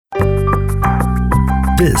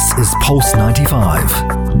This is Pulse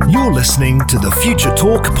 95. You're listening to the Future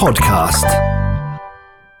Talk podcast.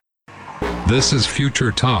 This is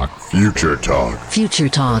Future Talk. Future Talk. Future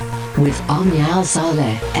Talk with Omnia Al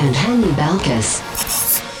Saleh and Hani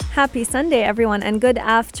Balkis. Happy Sunday, everyone, and good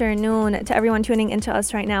afternoon to everyone tuning into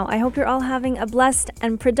us right now. I hope you're all having a blessed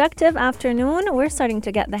and productive afternoon. We're starting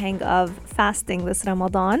to get the hang of fasting this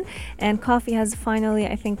Ramadan, and coffee has finally,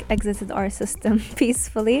 I think, exited our system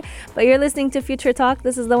peacefully. But you're listening to Future Talk.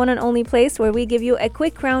 This is the one and only place where we give you a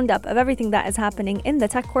quick roundup of everything that is happening in the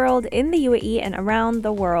tech world, in the UAE, and around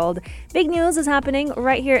the world. Big news is happening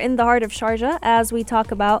right here in the heart of Sharjah as we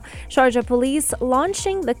talk about Sharjah Police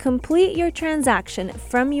launching the Complete Your Transaction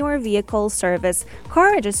from Your Vehicle service.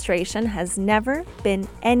 Car registration has never been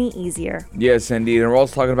any easier. Yes, indeed. And we're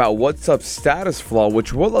also talking about WhatsApp status flaw,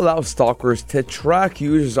 which will allow stalkers to track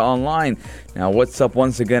users online. Now, WhatsApp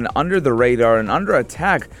once again under the radar and under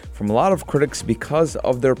attack from a lot of critics because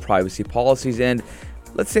of their privacy policies and,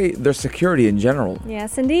 let's say, their security in general.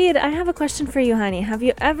 Yes, indeed. I have a question for you, Hani. Have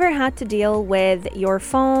you ever had to deal with your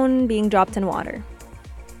phone being dropped in water?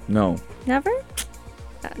 No. Never?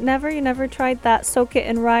 Never? You never tried that soak it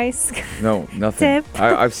in rice? No, nothing. Tip?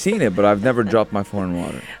 I've seen it, but I've never dropped my phone in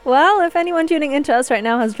water. Well, if anyone tuning into us right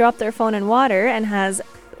now has dropped their phone in water and has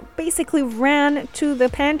basically ran to the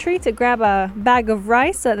pantry to grab a bag of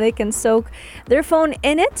rice so that they can soak their phone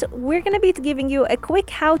in it, we're going to be giving you a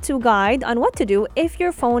quick how-to guide on what to do if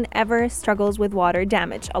your phone ever struggles with water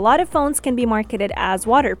damage. A lot of phones can be marketed as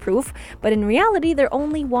waterproof, but in reality, they're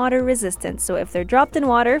only water resistant. So if they're dropped in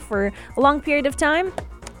water for a long period of time,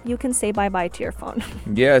 you can say bye-bye to your phone.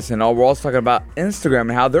 Yes, and we're also talking about Instagram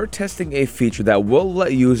and how they're testing a feature that will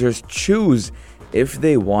let users choose if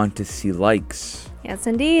they want to see likes. Yes,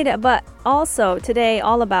 indeed. But also today,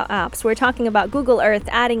 all about apps. We're talking about Google Earth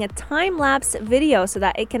adding a time-lapse video so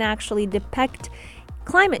that it can actually depict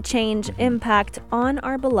climate change impact on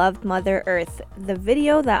our beloved Mother Earth. The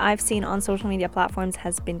video that I've seen on social media platforms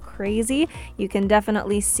has been crazy. You can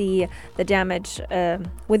definitely see the damage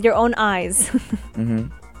with your own eyes.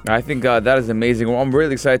 I think that is amazing. Well, I'm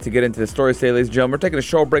really excited to get into the story today, ladies and gentlemen. We're taking a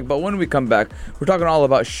short break, but when we come back, we're talking all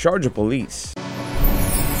about Sharjah Police.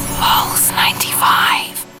 Pulse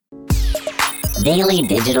 95. Daily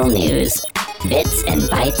digital news. Bits and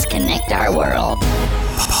bytes connect our world.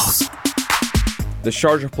 The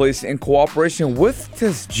Sharjah Police, in cooperation with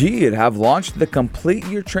Tasjeel, have launched the Complete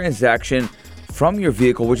Your Transaction from Your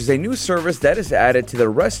Vehicle, which is a new service that is added to the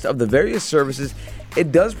rest of the various services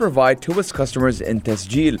it does provide to its customers in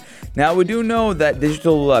Tasjeel. Now, we do know that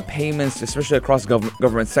digital payments, especially across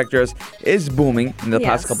government sectors, is booming in the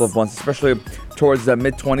past couple of months, especially towards the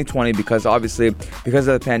mid-2020, because obviously, because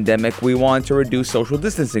of the pandemic, we want to reduce social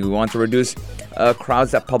distancing. We want to reduce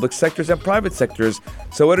crowds at public sectors and private sectors.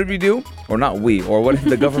 So what did we do? Or not we, or what did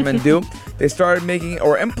the government do? They started making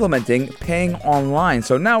or implementing paying online.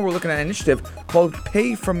 So now we're looking at an initiative called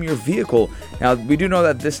Pay From Your Vehicle. Now, we do know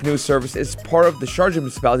that this new service is part of the Sharjah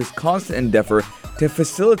municipality's constant endeavor to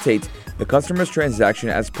facilitate the customer's transaction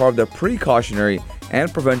as part of the precautionary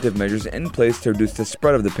and preventive measures in place to reduce the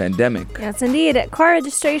spread of the pandemic. Yes, indeed. Car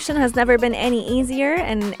registration has never been any easier,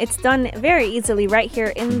 and it's done very easily right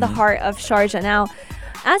here in the heart of Sharjah. Now,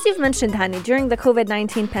 as you've mentioned, Hani, during the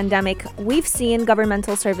COVID-19 pandemic, we've seen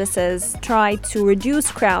governmental services try to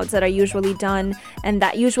reduce crowds that are usually done and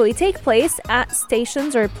that usually take place at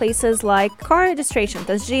stations or places like car registration,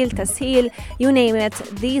 Tasjeel, Tasheel, you name it.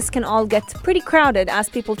 These can all get pretty crowded as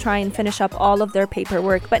people try and finish up all of their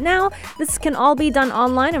paperwork. But now this can all be done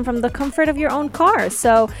online and from the comfort of your own car.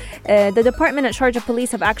 So the department at Sharjah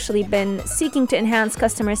Police have actually been seeking to enhance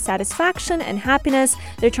customer satisfaction and happiness.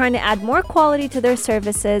 They're trying to add more quality to their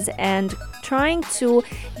services and trying to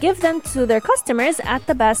give them to their customers at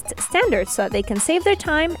the best standards so that they can save their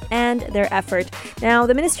time and their effort. Now,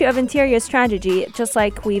 the Ministry of Interior strategy, just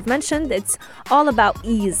like we've mentioned, it's all about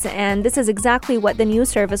ease, and this is exactly what the new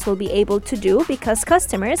service will be able to do, because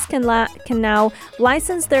customers can now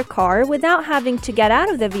license their car without having to get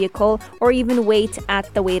out of the vehicle or even wait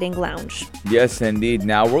at the waiting lounge. Yes, indeed.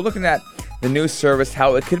 Now, we're looking at the new service,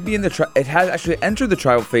 how it could be in the it has actually entered the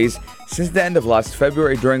trial phase since the end of last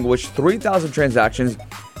February, during which 3,000 transactions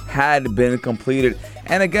had been completed.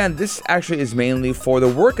 And again, this actually is mainly for the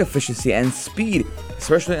work efficiency and speed,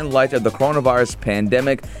 especially in light of the coronavirus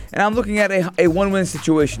pandemic. And I'm looking at a win-win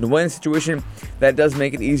situation that does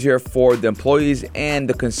make it easier for the employees and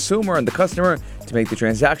the consumer and the customer to make the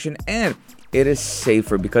transaction, and it is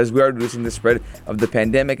safer because we are reducing the spread of the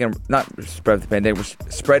pandemic, and not spread of the pandemic,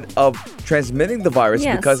 spread of transmitting the virus,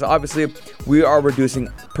 Yes. because obviously we are reducing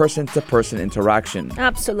person-to-person interaction.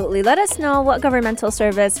 Absolutely. Let us know what governmental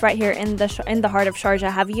service right here in the heart of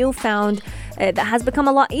Sharjah have you found that has become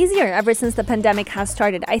a lot easier ever since the pandemic has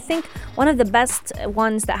started. I think one of the best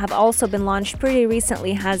ones that have also been launched pretty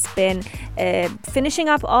recently has been finishing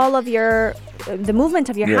up all of the movement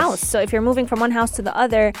of your Yes. house. So if you're moving from one house to the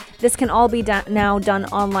other, this can all be now done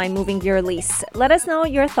online, moving your lease. Let us know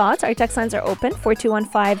your thoughts. Our text lines are open,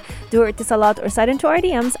 4215, do it to Salat, or slide into our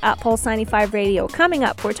DMs at Pulse 95 Radio. Coming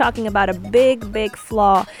up, we're talking about a big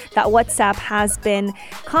flaw that WhatsApp has been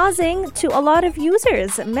causing to a lot of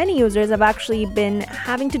users. Many users have actually been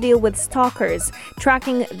having to deal with stalkers,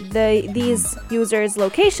 tracking these users'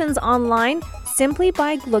 locations online simply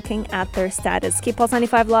by looking at their status. Keep Pulse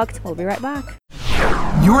 95 locked. We'll be right back.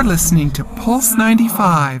 You're listening to Pulse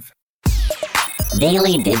 95.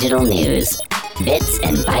 Daily digital news. Bits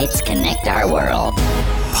and bytes connect our world.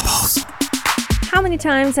 How many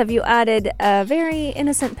times have you added a very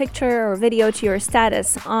innocent picture or video to your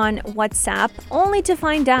status on WhatsApp, only to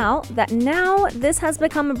find out that now this has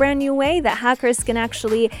become a brand new way that hackers can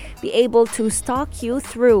actually be able to stalk you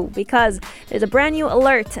through, because there's a brand new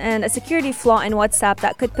alert and a security flaw in WhatsApp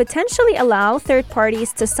that could potentially allow third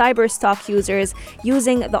parties to cyber stalk users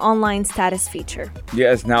using the online status feature.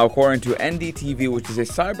 Yes, now according to NDTV, which is a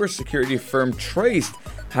cybersecurity firm, Traced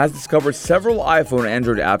has discovered several iPhone and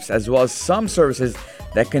Android apps, as well as some services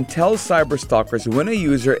that can tell cyber stalkers when a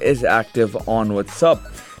user is active on WhatsApp.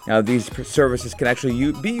 Now, these services can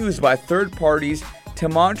actually be used by third parties to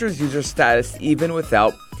monitor user status even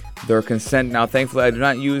without their consent. Now, thankfully, I do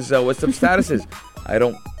not use WhatsApp statuses. I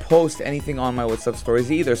don't post anything on my WhatsApp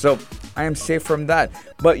stories either, so I am safe from that.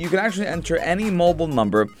 But you can actually enter any mobile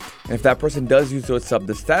number, and if that person does use WhatsApp,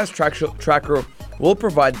 the status tracker will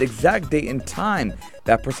provide the exact date and time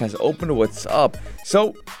that person has opened WhatsApp.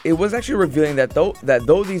 So it was actually revealing that though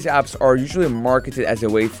these apps are usually marketed as a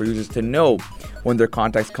way for users to know when their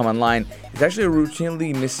contacts come online, it's actually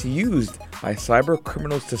routinely misused by cyber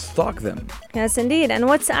criminals to stalk them. Yes, indeed. And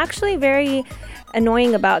what's actually very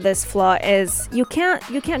annoying about this flaw is you can't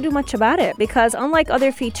do much about it, because unlike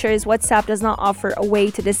other features, WhatsApp does not offer a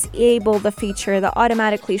way to disable the feature that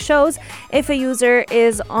automatically shows if a user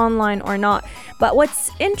is online or not. But what's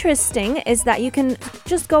interesting is that you can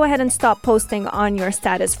just go ahead and stop posting on your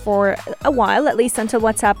status for a while, at least until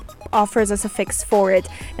WhatsApp offers us a fix for it.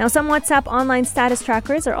 Now, some WhatsApp online status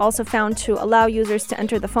trackers are also found to allow users to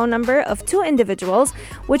enter the phone number of two individuals,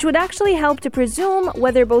 which would actually help to presume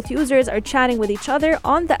whether both users are chatting with each other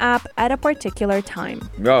on the app at a particular time.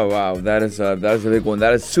 Oh wow, that is a big one.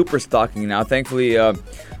 That is super stalking. Now, thankfully,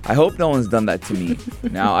 I hope no one's done that to me.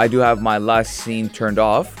 Now, I do have my last scene turned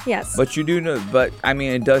off. Yes. But you do know, but I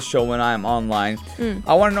mean, it does show when I'm online.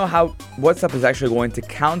 I want to know how WhatsApp is actually going to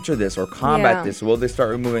counter this or combat this. Will they start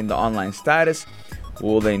removing the online status?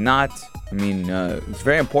 Will they not? I mean, it's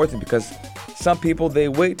very important because some people, they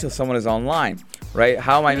wait till someone is online, right?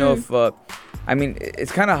 How am I know if... I mean,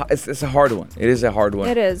 it's a hard one. It is a hard one.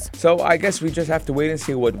 It is. So I guess we just have to wait and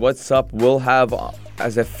see what WhatsApp will have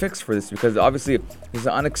as a fix for this, because obviously this is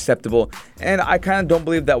unacceptable. And I kind of don't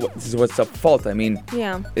believe that this is WhatsApp's fault. I mean,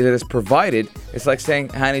 it is provided. It's like saying,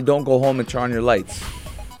 honey, don't go home and turn on your lights,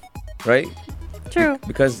 right? True.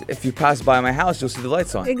 Because if you pass by my house, you'll see the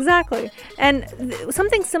lights on. Exactly. And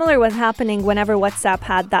something similar was happening whenever WhatsApp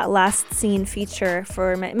had that last seen feature.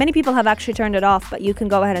 For many people have actually turned it off, but you can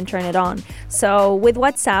go ahead and turn it on. So with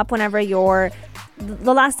WhatsApp, whenever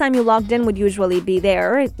the last time you logged in would usually be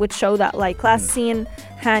there. It would show that like last seen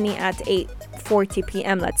Hani at 8:40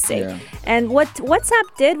 p.m. let's say. Yeah. And what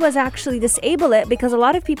WhatsApp did was actually disable it, because a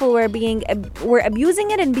lot of people were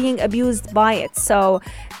abusing it and being abused by it. So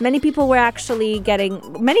many people were actually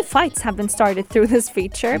many fights have been started through this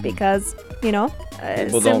feature because,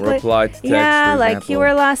 people don't reply to text, yeah, for like example. you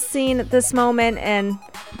were last seen at this moment and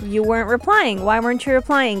you weren't replying. Why weren't you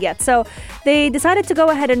replying yet? So they decided to go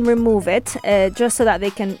ahead and remove it just so that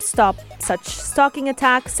they can stop such stalking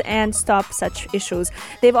attacks and stop such issues.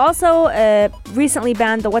 They've also recently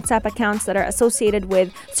banned the WhatsApp accounts that are associated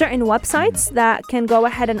with certain websites that can go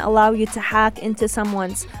ahead and allow you to hack into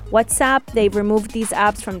someone's WhatsApp. They've removed these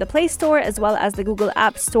apps from the Play Store as well as the Google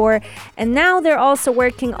App Store. And now they're also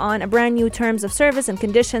working on a brand new terms of service and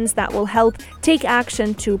conditions that will help take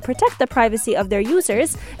action to protect the privacy of their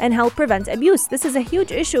users and help prevent abuse. This is a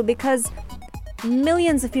huge issue because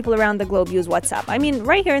millions of people around the globe use WhatsApp. I mean,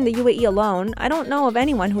 right here in the UAE alone, I don't know of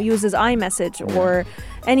anyone who uses iMessage or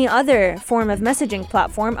any other form of messaging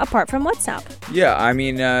platform apart from WhatsApp. Yeah, I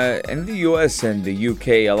mean, in the US and the UK,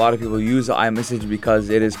 a lot of people use iMessage because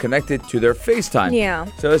it is connected to their FaceTime. Yeah.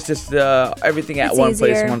 So it's just everything at It's one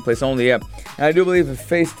place, easier. one place only. Yeah, and I do believe if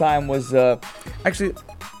FaceTime was actually,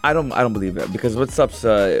 I don't believe it because WhatsApp's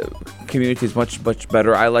community is much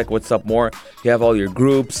better. I like WhatsApp more. You have all your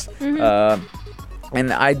groups.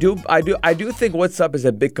 And I do think WhatsApp is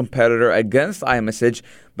a big competitor against iMessage,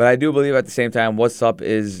 but I do believe at the same time WhatsApp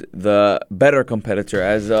is the better competitor.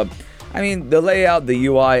 As I mean, the layout, the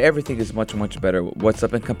UI, everything is much better with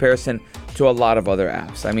WhatsApp in comparison to a lot of other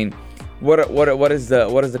apps. I mean, what is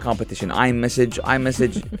the competition?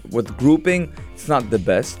 iMessage with grouping, it's not the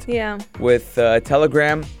best. Yeah. With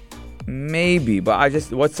Telegram, maybe, but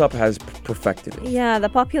WhatsApp has perfected it. Yeah, the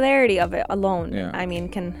popularity of it alone, Yeah. I mean,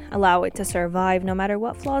 can allow it to survive no matter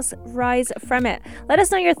what flaws rise from it. Let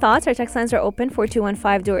us know your thoughts. Our text lines are open,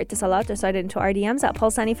 4215 do it to Salat or slide into our DMs at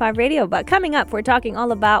Pulse 95 Radio. But coming up, we're talking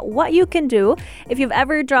all about what you can do if you've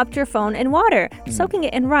ever dropped your phone in water. Soaking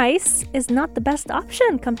it in rice is not the best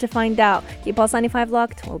option, come to find out. Keep Pulse 95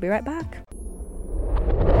 locked. We'll be right back.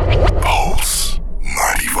 Pulse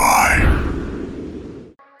 95.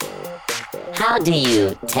 How do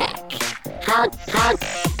you tech?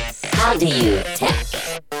 How do you tech?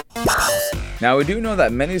 Now, we do know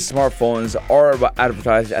that many smartphones are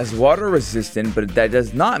advertised as water resistant, but that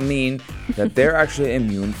does not mean that they're actually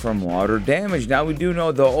immune from water damage. Now, we do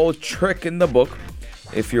know the old trick in the book.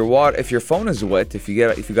 If your phone is wet, if you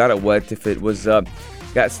got it wet, if it was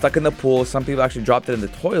got stuck in the pool, some people actually dropped it in the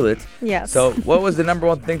toilet. Yes. So, what was the number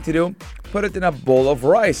one thing to do? Put it in a bowl of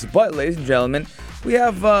rice. But, ladies and gentlemen, we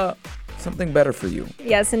have something better for you.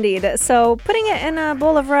 Yes, indeed. So putting it in a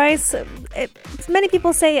bowl of rice, many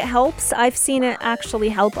people say it helps. I've seen it actually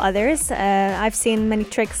help others. I've seen many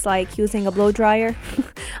tricks like using a blow dryer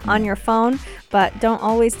on your phone, but don't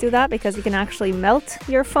always do that because you can actually melt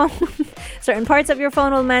your phone. Certain parts of your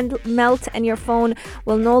phone will melt and your phone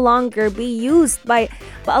will no longer be used by.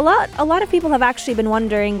 But a lot of people have actually been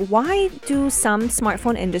wondering, why do some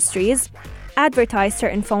smartphone industries advertise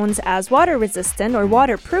certain phones as water resistant or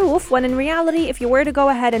waterproof, when in reality, if you were to go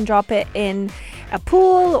ahead and drop it in a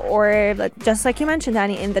pool or just like you mentioned,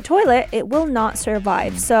 Danny, in the toilet, it will not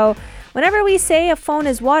survive. So whenever we say a phone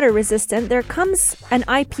is water resistant, there comes an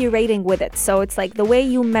IP rating with it. So it's like the way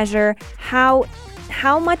you measure how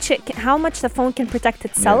much the phone can protect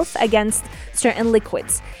itself against certain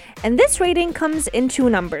liquids. And this rating comes in two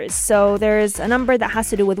numbers. So there's a number that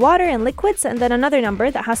has to do with water and liquids, and then another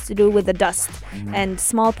number that has to do with the dust and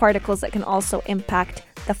small particles that can also impact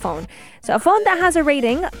the phone. So a phone that has a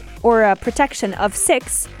rating or a protection of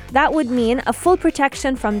 6, that would mean a full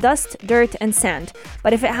protection from dust, dirt, and sand.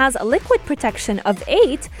 But if it has a liquid protection of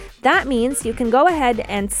 8, that means you can go ahead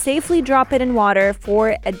and safely drop it in water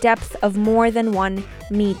for a depth of more than 1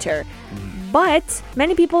 meter. But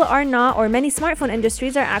many people are not, or many smartphone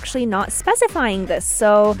industries are actually not specifying this.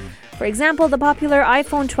 So, for example, the popular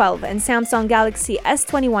iPhone 12 and Samsung Galaxy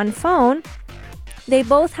S21 phone, they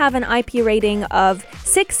both have an IP rating of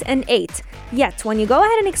 6 and 8. Yet, when you go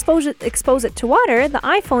ahead and expose it to water, the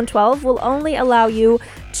iPhone 12 will only allow you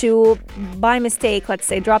to, by mistake, let's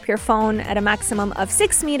say, drop your phone at a maximum of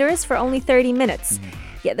 6 meters for only 30 minutes.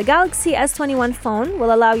 Yet the Galaxy S21 phone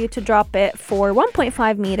will allow you to drop it for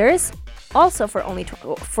 1.5 meters, also for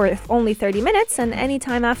only 30 minutes, and any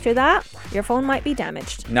time after that, your phone might be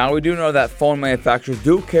damaged. Now, we do know that phone manufacturers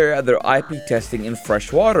do carry out their IP testing in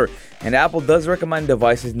fresh water, and Apple does recommend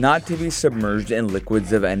devices not to be submerged in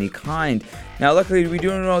liquids of any kind. Now, luckily, we do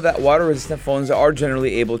know that water-resistant phones are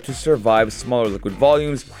generally able to survive smaller liquid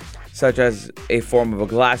volumes, such as a form of a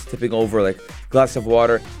glass tipping over, like glass of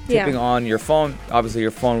water tipping on your phone. Obviously,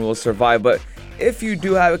 your phone will survive, but if you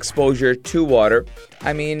do have exposure to water,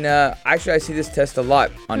 I mean, actually, I see this test a lot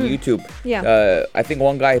on YouTube. Yeah. I think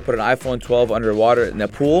one guy put an iPhone 12 underwater in a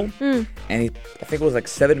pool, and I think it was like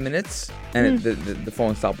 7 minutes, and the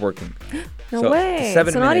phone stopped working. No So, way.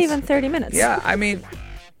 7 So not minutes. even 30 minutes. Yeah, I mean,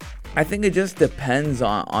 I think it just depends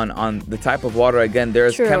on the type of water. Again,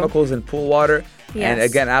 there's True. chemicals in pool water, and Yes.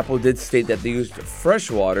 again, Apple did state that they used fresh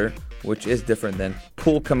water, which is different than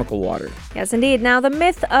pool chemical water. Yes, indeed. Now, the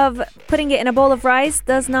myth of putting it in a bowl of rice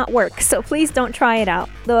does not work, so please don't try it out.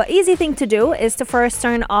 The easy thing to do is to first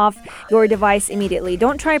turn off your device immediately.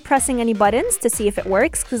 Don't try pressing any buttons to see if it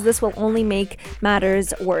works, because this will only make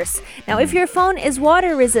matters worse. Now, if your phone is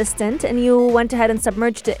water resistant and you went ahead and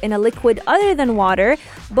submerged it in a liquid other than water,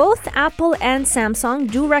 both Apple and Samsung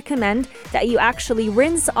do recommend that you actually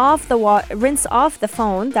rinse off the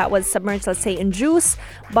phone that was submerged, let's say, in juice,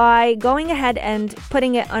 by going ahead and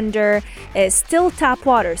putting it under still tap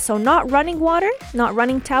water. So not running water, not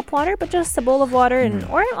running tap water, but just a bowl of water,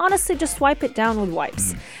 or honestly just wipe it down with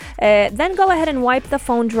wipes. Then go ahead and wipe the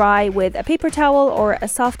phone dry with a paper towel or a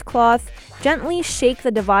soft cloth. Gently shake the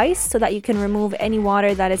device so that you can remove any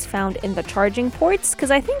water that is found in the charging ports, because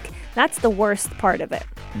I think that's the worst part of it.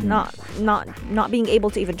 Not being able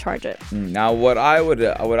to even charge it. Now, what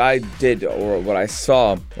I did, or what I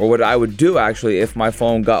saw, or what I would do actually if my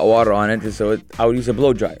phone got water on it, is I would use a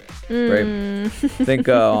blow dryer, right? Think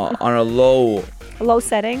on a low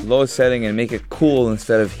setting, and make it cool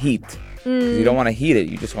instead of heat. 'Cause you don't want to heat it;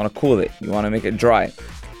 you just want to cool it. You want to make it dry,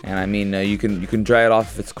 and I mean you can dry it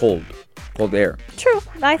off if it's cold air. True.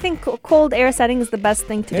 I think cold air setting is the best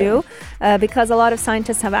thing to do, because a lot of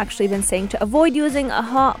scientists have actually been saying to avoid using a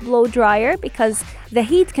hot blow dryer, because the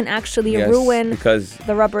heat can actually ruin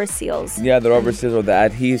the rubber seals. Yeah, the rubber seals or the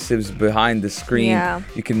adhesives behind the screen. Yeah.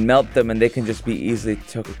 You can melt them and they can just be easily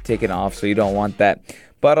taken off, so you don't want that.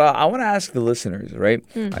 But I want to ask the listeners, right?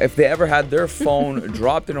 If they ever had their phone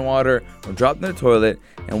dropped in water or dropped in the toilet,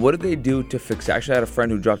 and what did they do to fix it? Actually, I had a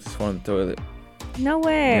friend who dropped his phone in the toilet. No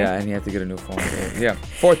way. Yeah, and he had to get a new phone. Yeah.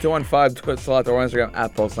 4215, Twitter, Salat, or Instagram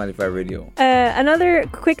at Pulse95 Radio. Another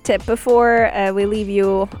quick tip before we leave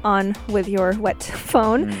you on with your wet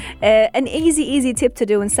phone. An easy tip to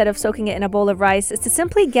do instead of soaking it in a bowl of rice is to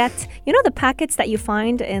simply get, the packets that you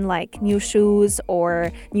find in like new shoes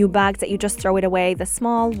or new bags that you just throw it away, the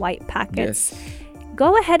small white packets. Yes.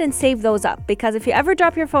 Go ahead and save those up, because if you ever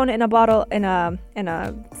drop your phone in a bottle, in a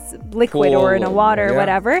liquid or in a water or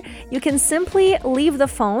whatever, you can simply leave the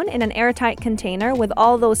phone in an airtight container with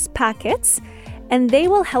all those packets, and they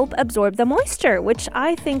will help absorb the moisture, which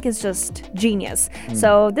I think is just genius.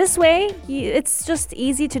 So this way, it's just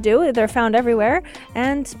easy to do. They're found everywhere,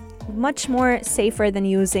 and much more safer than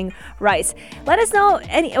using rice. Let us know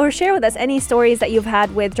or share with us any stories that you've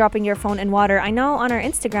had with dropping your phone in water. I know on our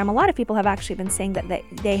Instagram, a lot of people have actually been saying that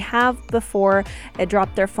they have before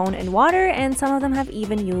dropped their phone in water, and some of them have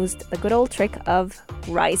even used the good old trick of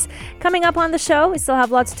rice. Coming up on the show, we still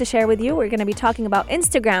have lots to share with you. We're going to be talking about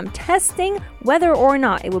Instagram testing whether or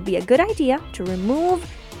not it would be a good idea to remove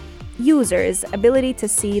users' ability to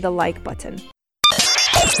see the like button.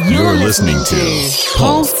 You're listening to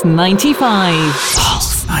Pulse 95.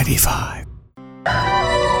 Pulse 95.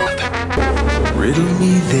 Riddle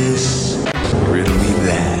me this, riddle me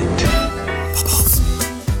that.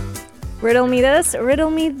 Riddle me this, riddle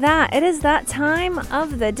me that. It is that time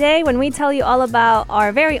of the day when we tell you all about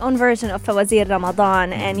our very own version of Fawazir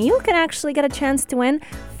Ramadan, and you can actually get a chance to win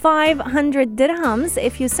 500 dirhams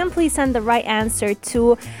if you simply send the right answer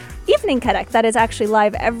to Evening Karak. That is actually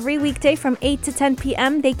live every weekday from 8 to 10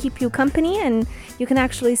 p.m. They keep you company, and you can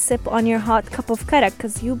actually sip on your hot cup of karak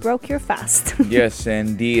because you broke your fast. Yes,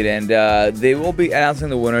 indeed. And they will be announcing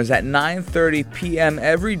the winners at 9:30 p.m.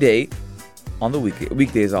 every day on the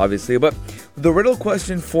weekdays, obviously. But the riddle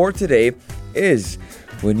question for today is,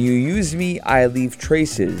 when you use me, I leave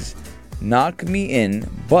traces. Knock me in,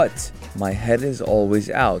 but my head is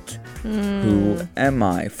always out. Who am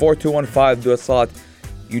I? 4215, do a slot.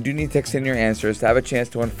 You do need to text in your answers to have a chance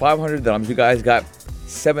to win 500 dirhams. You guys got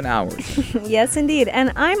 7 hours. Yes, indeed.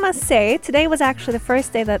 And I must say, today was actually the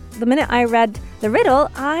first day that the minute I read the riddle,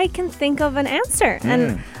 I can think of an answer.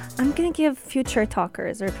 And I'm going to give future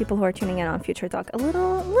talkers or people who are tuning in on Future Talk a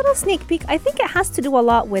little sneak peek. I think it has to do a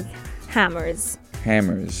lot with hammers.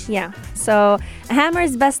 Hammers. Yeah. So a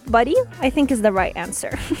hammer's best buddy, I think, is the right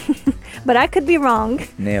answer. But I could be wrong.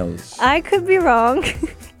 Nails. I could be wrong.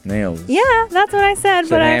 Nails. Yeah, that's what I said.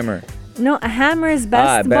 But hammer. No, a hammer's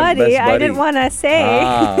best buddy. I didn't want to say.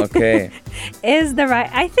 Okay. Is the right.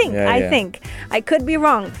 I think. Yeah. I could be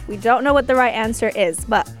wrong. We don't know what the right answer is,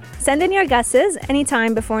 but send in your guesses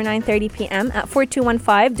anytime before 9:30 p.m. at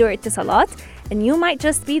 4215 Dur Ittisalat, and you might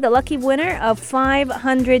just be the lucky winner of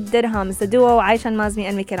 500 dirhams. The duo Aisha Mazmi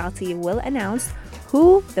and Mikir Ati will announce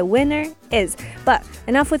who the winner is. But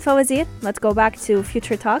enough with Fawazir. Let's go back to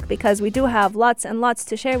Future Talk because we do have lots and lots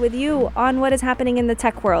to share with you on what is happening in the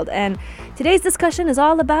tech world. And today's discussion is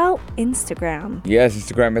all about Instagram. Yes,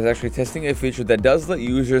 Instagram is actually testing a feature that does let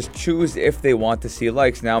users choose if they want to see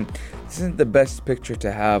likes. Now, this isn't the best picture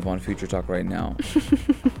to have on Future Talk right now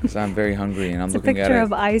because I'm very hungry and I'm looking at it. It's a picture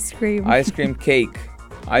of ice cream. Ice cream cake.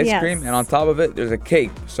 Ice cream, and on top of it, there's a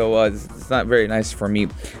cake. So it's not very nice for me.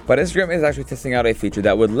 But Instagram is actually testing out a feature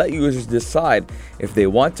that would let users decide if they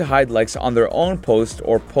want to hide likes on their own post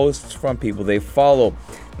or posts from people they follow.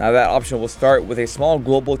 Now, that option will start with a small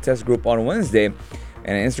global test group on Wednesday.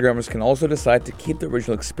 And Instagrammers can also decide to keep the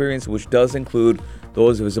original experience, which does include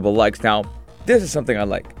those visible likes. Now, this is something I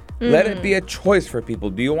like. Let it be a choice for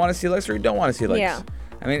people. Do you want to see likes or you don't want to see likes? Yeah.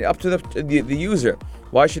 I mean, up to the user.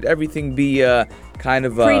 Why should everything be kind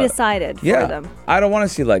of pre-decided for them? I don't want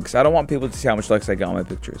to see likes. I don't want people to see how much likes I get on my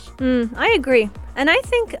pictures. I agree. And I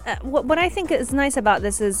think what I think is nice about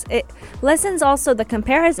this is it lessens also the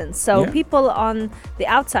comparisons. So people on the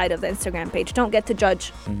outside of the Instagram page don't get to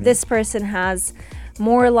judge this person has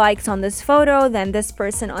more likes on this photo than this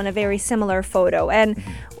person on a very similar photo. And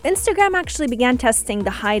Instagram actually began testing the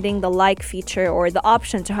hiding the like feature or the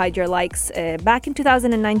option to hide your likes back in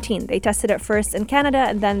 2019. They tested it first in Canada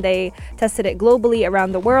and then they tested it globally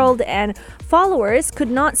around the world, and followers could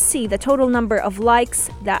not see the total number of likes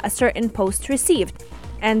that a certain post received,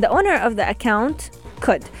 and the owner of the account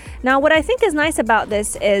could. Now, what I think is nice about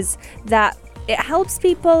this is that it helps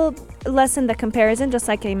people lessen the comparison, just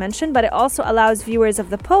like I mentioned, but it also allows viewers of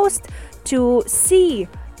the post to see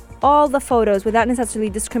all the photos without necessarily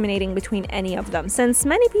discriminating between any of them, since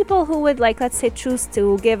many people who would, like, let's say, choose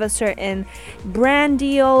to give a certain brand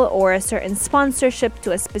deal or a certain sponsorship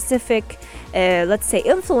to a specific let's say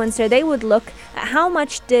influencer, they would look at how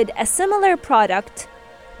much did a similar product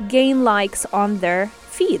gain likes on their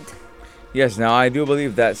feed. Yes, now I do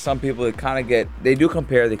believe that some people they do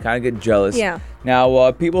compare, they kind of get jealous. Yeah.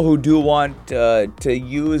 Now, people who do want to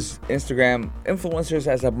use Instagram influencers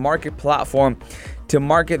as a market platform to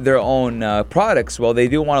market their own products, well, they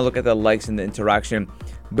do want to look at the likes and the interaction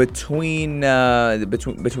between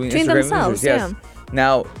Instagram themselves, users. Yes.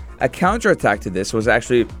 Now, a counterattack to this was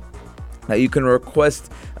actually that you can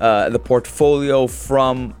request the portfolio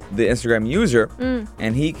from the Instagram user,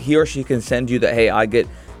 and he or she can send you that, hey, I get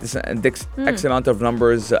this X amount of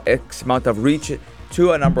numbers, X amount of reach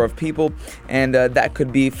to a number of people, and that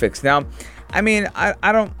could be fixed. Now, I mean, I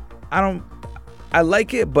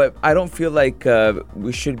like it, but I don't feel like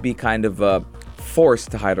we should be kind of forced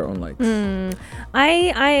to hide our own likes.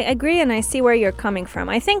 I agree, and I see where you're coming from.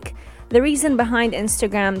 I think the reason behind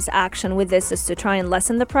Instagram's action with this is to try and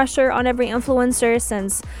lessen the pressure on every influencer,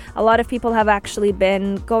 since a lot of people have actually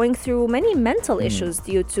been going through many mental issues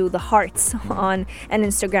due to the hearts on an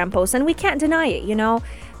Instagram post. And we can't deny it, you know.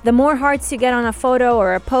 The more hearts you get on a photo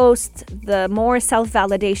or a post, the more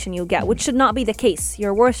self-validation you get, which should not be the case.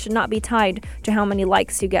 Your worth should not be tied to how many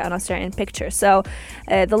likes you get on a certain picture. So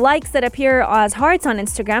the likes that appear as hearts on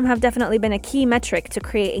Instagram have definitely been a key metric to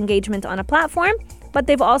create engagement on a platform, but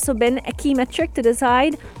they've also been a key metric to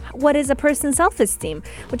decide what is a person's self-esteem,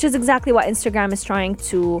 which is exactly what Instagram is trying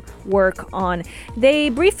to work on. They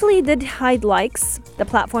briefly did hide likes. The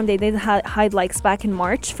platform, they did hide likes back in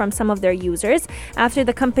March from some of their users after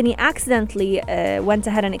the company accidentally went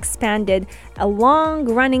ahead and expanded a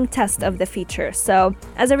long-running test of the feature. So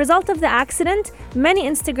as a result of the accident, many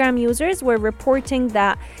Instagram users were reporting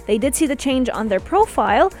that they did see the change on their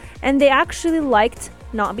profile, and they actually liked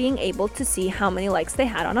not being able to see how many likes they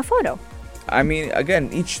had on a photo. I mean, again,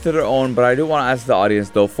 each to their own, but I do want to ask the audience,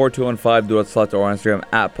 though, 4215, do it slot or Instagram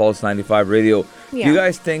at Pulse95 Radio. Yeah. Do you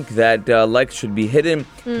guys think that likes should be hidden,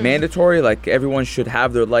 mandatory, like everyone should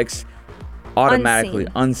have their likes automatically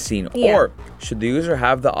unseen? Yeah. Or should the user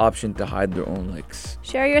have the option to hide their own likes?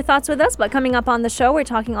 Share your thoughts with us, but coming up on the show, we're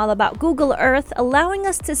talking all about Google Earth, allowing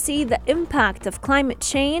us to see the impact of climate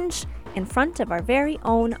change in front of our very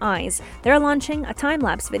own eyes. They're launching a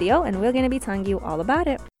time-lapse video, and we're going to be telling you all about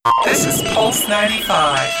it. This is Pulse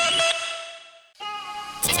 95.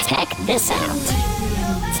 Check this out.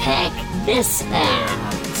 Check this out.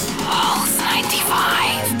 Pulse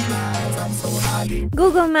 95.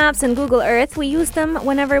 Google Maps and Google Earth, we use them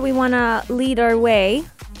whenever we want to lead our way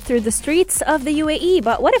through the streets of the UAE.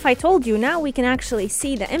 But what if I told you now we can actually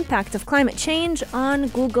see the impact of climate change on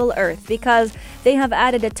Google Earth, because they have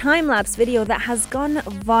added a time-lapse video that has gone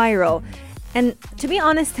viral. And to be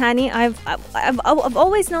honest, Hani, I've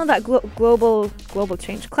always known that global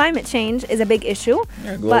change, climate change is a big issue.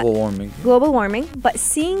 Yeah, global warming. Global warming, but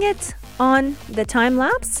seeing it on the time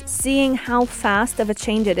lapse, seeing how fast of a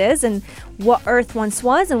change it is and what Earth once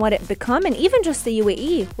was and what it become, and even just the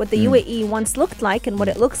UAE, what the UAE once looked like and what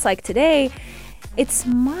it looks like today, it's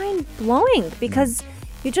mind-blowing because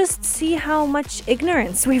you just see how much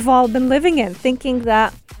ignorance we've all been living in, thinking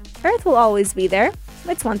that Earth will always be there.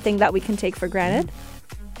 It's one thing that we can take for granted.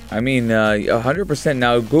 I mean, 100%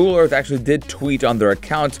 now. Google Earth actually did tweet on their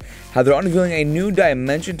account how they're unveiling a new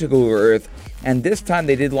dimension to Google Earth. And this time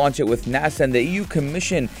they did launch it with NASA and the EU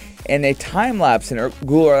Commission in a time lapse. And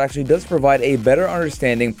Google Earth actually does provide a better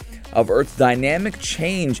understanding of Earth's dynamic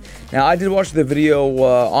change. Now, I did watch the video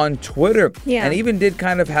on Twitter, and even did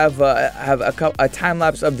kind of have a time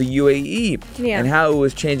lapse of the UAE and how it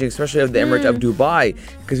was changing, especially of the Emirate of Dubai,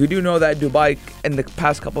 because we do know that Dubai in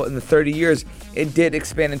the 30 years, it did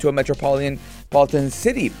expand into a metropolitan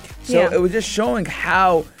city. So it was just showing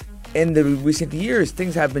how in the recent years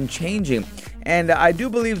things have been changing, and I do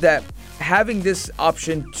believe that having this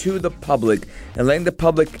option to the public and letting the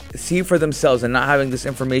public see for themselves and not having this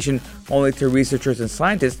information only to researchers and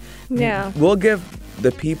scientists will give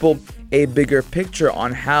the people a bigger picture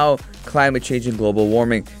on how climate change and global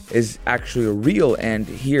warming is actually real and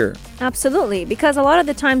here. Absolutely, because a lot of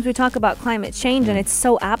the times we talk about climate change and it's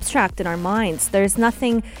so abstract in our minds. There's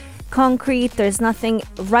nothing concrete, there's nothing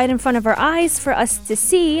right in front of our eyes for us to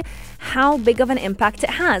see how big of an impact it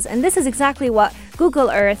has. And this is exactly what Google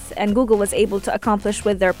Earth and Google was able to accomplish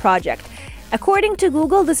with their project. According to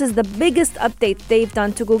Google, this is the biggest update they've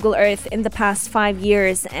done to Google Earth in the past 5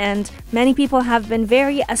 years, and many people have been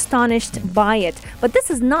very astonished by it. But this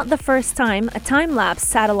is not the first time a time-lapse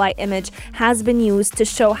satellite image has been used to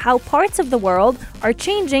show how parts of the world are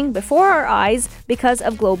changing before our eyes because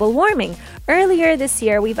of global warming. Earlier this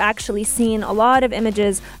year, we've actually seen a lot of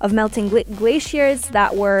images of melting glaciers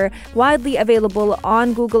that were widely available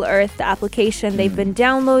on Google Earth, the application. They've been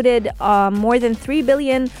downloaded. More than 3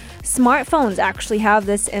 billion smartphones actually have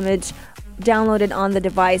this image downloaded on the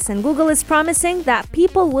device, and Google is promising that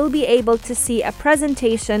people will be able to see a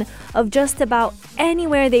presentation of just about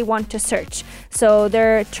anywhere they want to search. So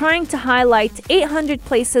they're trying to highlight 800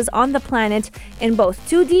 places on the planet in both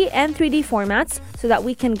 2D and 3D formats so that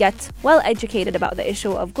we can get well educated about the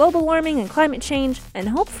issue of global warming and climate change and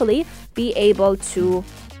hopefully be able to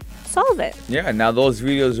solve it. Yeah, now those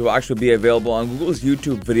videos will actually be available on Google's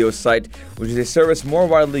YouTube video site, which is a service more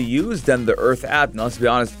widely used than the Earth app. Now, let's be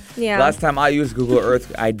honest, last time I used Google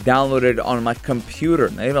Earth, I downloaded it on my computer,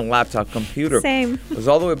 not even laptop, computer. Same. It was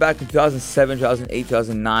all the way back in 2007, 2008,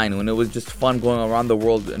 2009, when it was just fun going around the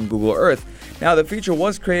world in Google Earth. Now, the feature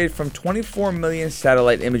was created from 24 million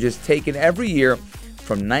satellite images taken every year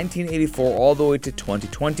from 1984 all the way to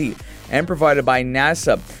 2020 and provided by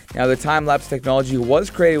NASA. Now, the time-lapse technology was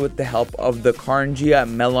created with the help of the Carnegie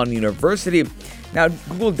Mellon University. Now,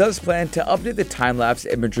 Google does plan to update the time-lapse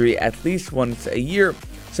imagery at least once a year.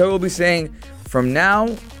 So we'll be saying from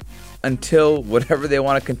now until whatever they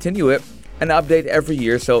want to continue it, an update every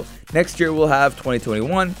year. So next year we'll have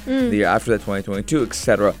 2021, the year after that 2022,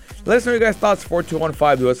 etc. Let us know your guys' thoughts.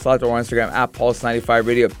 4215, do us slide to our Instagram at Pulse95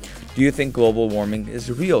 Radio. Do you think global warming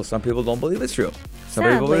is real? Some people don't believe it's real. Some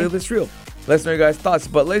people believe it's real. Let us know your guys' thoughts.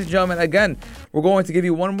 But ladies and gentlemen, again, we're going to give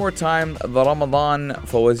you one more time the Ramadan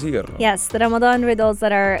Fawazir. Yes, the Ramadan riddles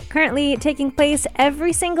that are currently taking place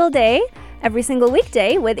every single day, every single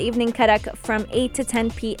weekday with Evening Karak from 8 to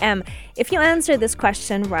 10 p.m. If you answer this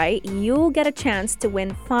question right, you'll get a chance to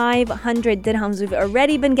win 500 dirhams. We've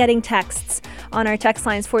already been getting texts on our text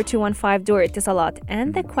lines 4215 Dur Ittisalat.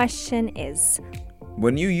 And the question is,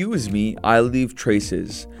 when you use me, I leave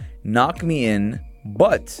traces. Knock me in,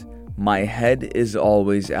 but my head is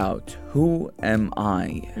always out. Who am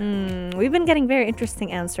I? We've been getting very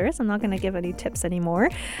interesting answers. I'm not going to give any tips anymore.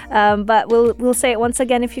 But we'll say it once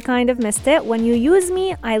again if you kind of missed it. When you use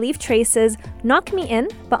me, I leave traces. Knock me in,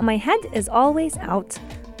 but my head is always out.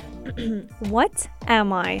 What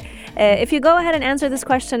am I? If you go ahead and answer this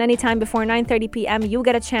question anytime before 9:30 p.m., you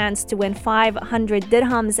get a chance to win 500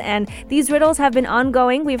 dirhams. And these riddles have been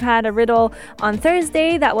ongoing. We've had a riddle on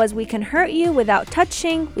Thursday that was, we can hurt you without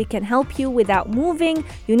touching, we can help you without moving,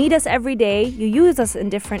 you need us every day, you use us in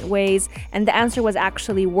different ways, and the answer was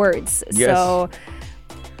actually words. Yes. So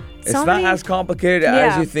it's not as complicated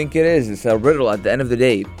as you think it is. It's a riddle at the end of the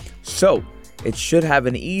day. So it should have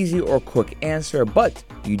an easy or quick answer, but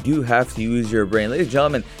you do have to use your brain. Ladies and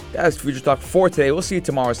gentlemen, that's Future Talk for today. We'll see you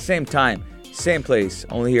tomorrow, same time, same place,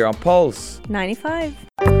 only here on Pulse 95.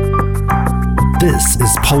 This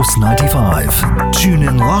is Pulse 95. Tune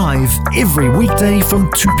in live every weekday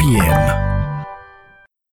from 2 p.m.